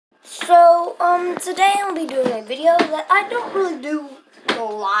Today I'm going to be doing a video that I don't really do a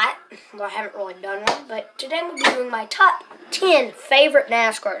lot. Well, I haven't really done one, but today I'm going to be doing my top 10 favorite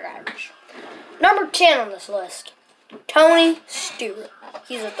NASCAR drivers. Number 10 on this list, Tony Stewart.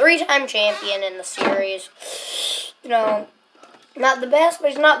 He's a 3-time champion in the series. You know, not the best, but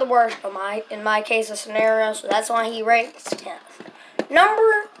he's not the worst in my case of scenario, so that's why he ranks 10th.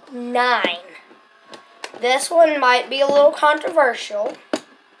 Number 9. This one might be a little controversial.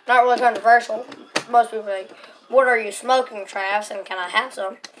 Not really controversial. Most people are like, what are you smoking, Travis, and can I have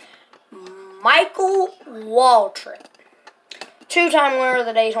some? Michael Waltrip. 2-time winner of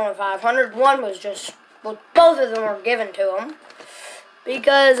the Daytona 500. One was just, well, both of them were given to him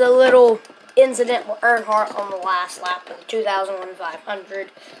because a little incident with Earnhardt on the last lap of the 2001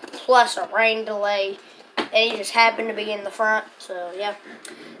 500, plus a rain delay, and he just happened to be in the front, so yeah.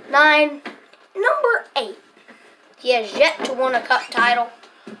 9. Number 8. He has yet to win a cup title,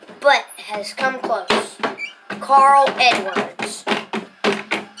 but has come close. Carl Edwards.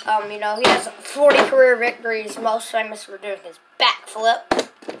 You know, he has 40 career victories, most famous for doing his backflip.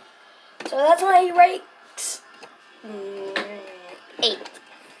 So that's why he ranks 8th.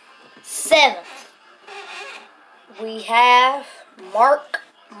 7th, we have Mark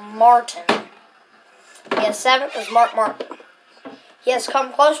Martin. Yes, 7th is Mark Martin. He has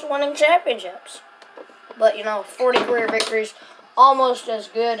come close to winning championships. But, you know, 40 career victories, almost as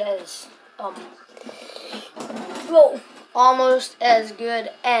good as, dang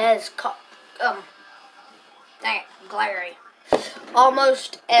it, glary.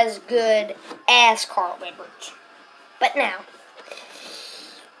 Almost as good as Carl Edwards. But now,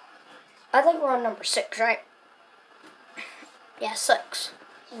 I think we're on number 6, right? Yeah, 6.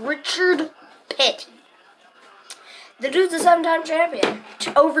 Richard Petty. The dude's a 7-time champion.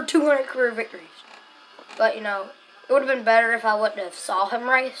 Over 200 career victories. But, you know, it would have been better if I wouldn't have saw him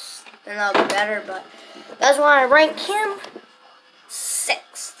race. Then that would be better, but that's why I rank him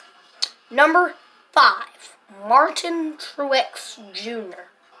 6th. Number 5. Martin Truex Jr.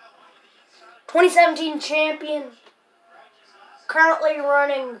 2017 champion. Currently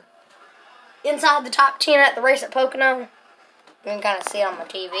running inside the top 10 at the race at Pocono. You can kind of see it on my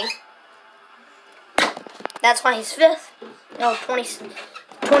TV. That's why he's 5th. You know,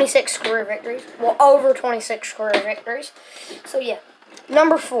 26 career victories. Well, over 26 career victories. So, yeah.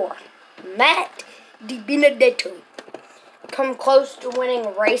 Number 4. Matt DiBenedetto. Come close to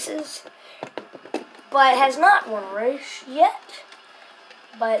winning races, but has not won a race yet.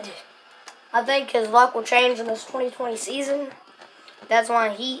 But I think his luck will change in this 2020 season. That's why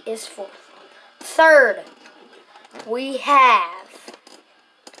he is 4th. 3rd, we have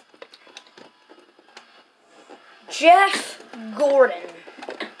Jeff Gordon.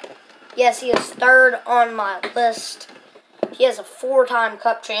 Yes, he is 3rd on my list. He is a 4-time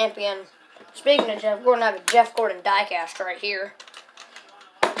Cup champion. Speaking of Jeff Gordon, I have a Jeff Gordon diecast right here.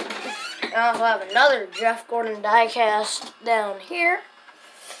 I also have another Jeff Gordon diecast down here.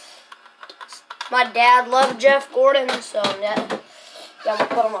 My dad loved Jeff Gordon, so yeah, I'm going to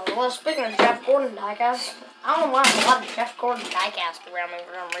put him on the list. Speaking of Jeff Gordon diecast, I don't know why I have a lot of Jeff Gordon diecast around me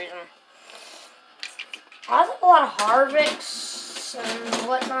for some reason. I think a lot of Harvicks and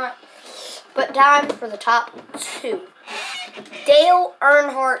whatnot. But time for the top 2. Dale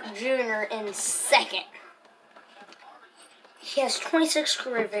Earnhardt Jr. in 2nd. He has 26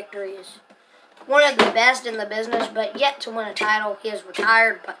 career victories. One of the best in the business, but yet to win a title. He is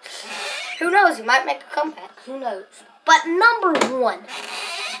retired, but who knows? He might make a comeback. Who knows? But number 1,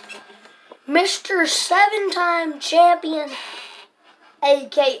 Mr. 7-time champion,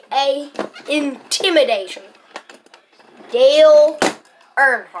 a.k.a. Intimidation, Dale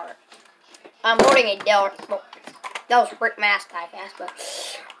Earnhardt. I'm holding a Dale. Well, that was Rick Mask diecast, but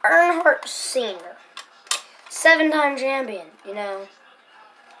Earnhardt Sr. 7-time champion, you know.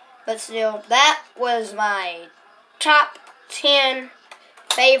 But still, that was my top 10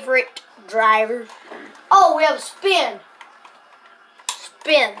 favorite drivers. Oh, we have a spin.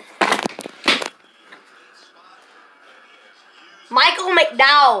 Spin. Michael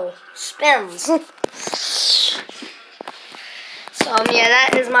McDowell spins. So, yeah,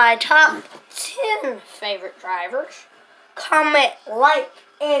 that is my top 10 favorite drivers. Comment, like,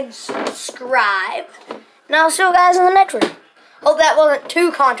 and subscribe. And I'll see you guys in the next one. Hope that wasn't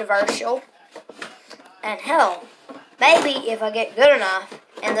too controversial. And hell, maybe if I get good enough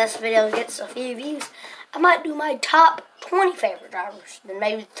and this video gets a few views, I might do my top 20 favorite drivers. Then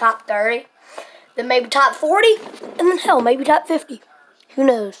maybe top 30. Then maybe top 40. And then hell, maybe top 50. Who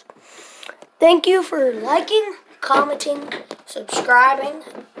knows? Thank you for liking, commenting, subscribing,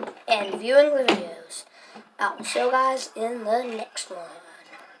 and viewing the videos. I will see you guys in the next one.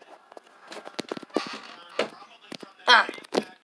 Huh.